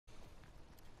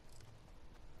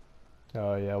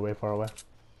Oh yeah, way far away.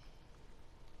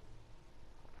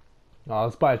 Oh,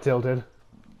 this spy tilted.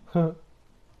 Oh,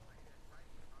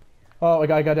 I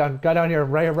got down here,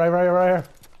 right here.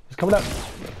 He's coming up.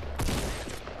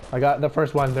 I got the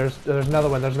first one. There's another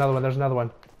one. There's another one. There's another one.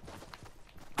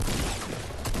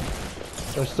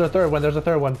 There's the third one. There's a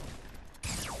third one.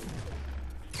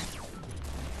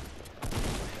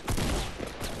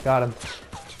 Got him.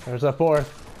 There's a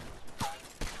fourth.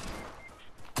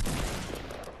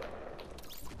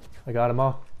 I got them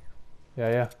all.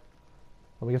 Yeah.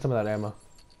 Let me get some of that ammo.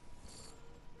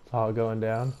 It's all going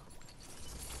down.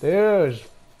 Dude,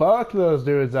 fuck those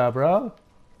dudes up, bro.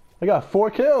 I got 4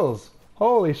 kills.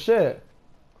 Holy shit.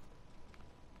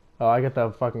 Oh, I get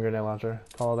the fucking grenade launcher.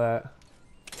 Call that.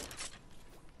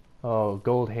 Oh,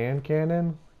 gold hand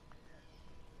cannon?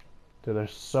 Dude,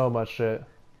 there's so much shit.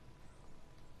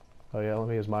 Oh yeah, let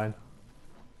me use mine.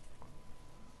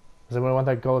 Does anyone want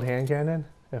that gold hand cannon?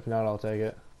 If not, I'll take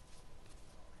it.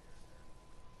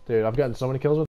 Dude, I've gotten so many kills with